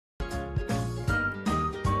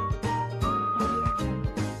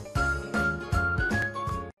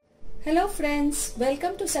Hello friends,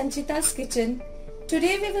 welcome to Sanchita's kitchen.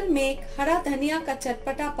 Today we will make Hara Dhaniya ka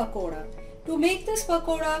Chatpata Pakoda. To make this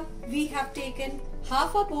pakoda, we have taken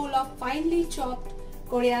half a bowl of finely chopped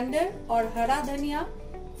coriander or Hara Dhaniya,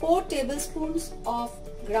 4 tablespoons of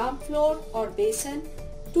gram flour or besan,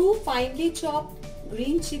 2 finely chopped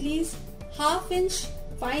green chilies, half inch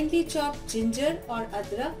finely chopped ginger or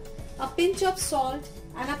adrak, a pinch of salt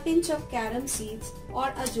and a pinch of carom seeds or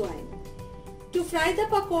ajwain. To fry the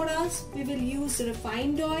pakoras, we will use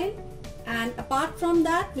refined oil, and apart from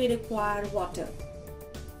that we require water.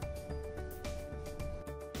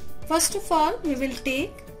 First of all, we will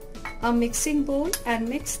take a mixing bowl and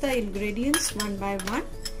mix the ingredients one by one.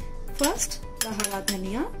 First the Hara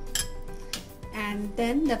Dhaniya and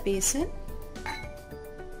then the besan.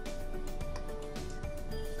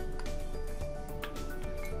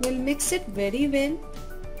 We'll mix it very well.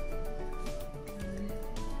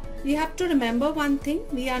 You have to remember one thing,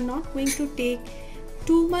 we are not going to take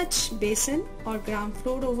too much besan or gram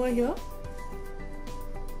flour over here.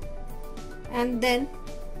 And then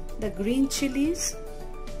the green chilies,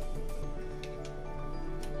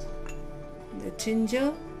 the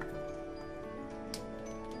ginger,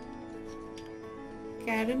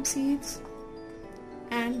 carom seeds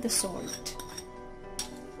and the salt.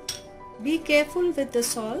 Be careful with the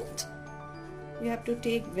salt, you have to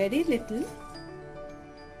take very little.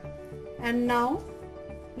 And now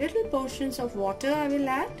little portions of water I will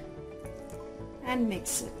add and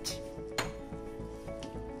mix it.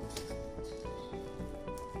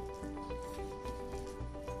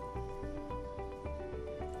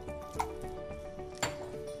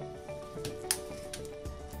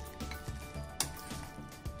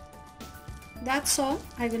 That's all.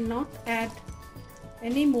 I will not add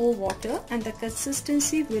any more water, and the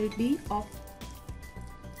consistency will be of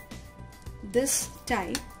this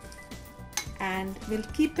type. And we'll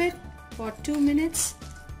keep it for 2 minutes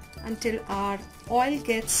until our oil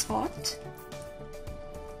gets hot.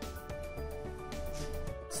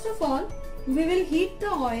 First of all, we will heat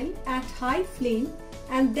the oil at high flame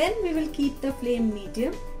and then we will keep the flame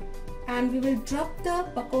medium, and we will drop the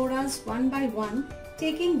pakoras one by one,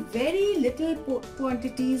 taking very little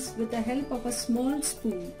quantities with the help of a small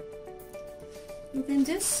spoon. You can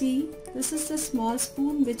just see this is the small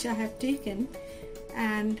spoon which I have taken,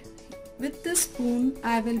 and with this spoon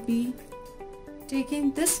I will be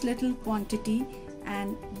taking this little quantity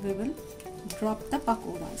and we will drop the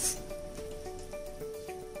pakoras.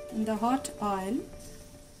 In the hot oil,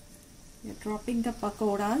 we are dropping the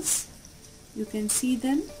pakoras. You can see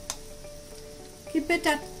them. Keep it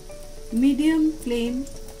at medium flame,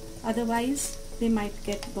 otherwise they might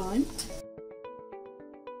get burnt.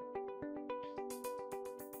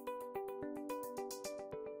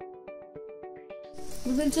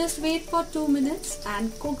 We will just wait for 2 minutes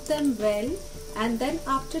and cook them well, and then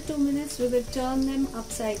after 2 minutes we will turn them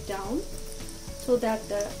upside down so that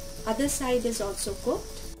the other side is also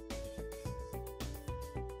cooked.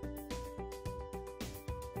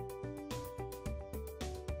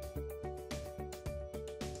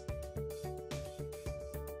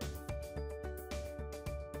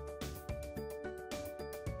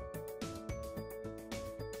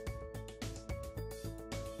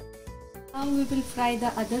 Now we will fry the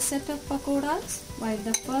other set of pakoras. While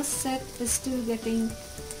the first set is still getting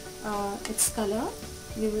its color,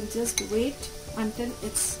 we will just wait until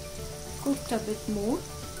it's cooked a bit more.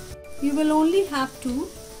 You will only have to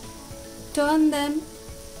turn them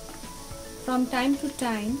from time to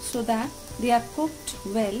time so that they are cooked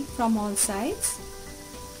well from all sides.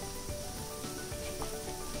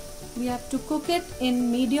 We have to cook it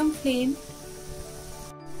in medium flame.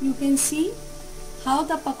 You can see how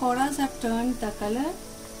the pakoras have turned the color.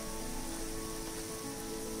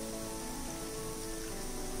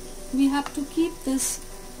 We have to keep this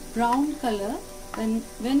brown color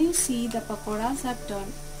when you see the pakoras have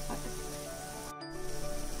turned.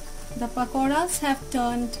 The pakoras have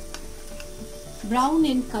turned brown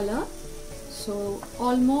in color, so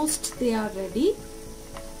almost they are ready.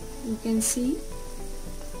 You can see.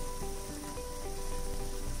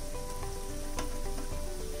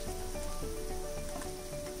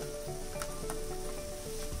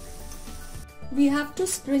 We have to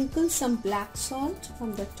sprinkle some black salt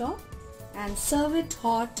from the top and serve it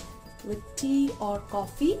hot with tea or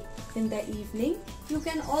coffee in the evening. You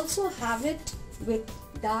can also have it with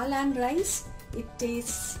dal and rice. It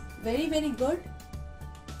tastes very good.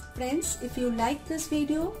 Friends, if you like this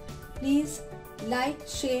video, please like,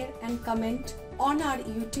 share and comment on our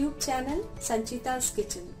YouTube channel Sanchita's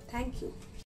Kitchen. Thank you.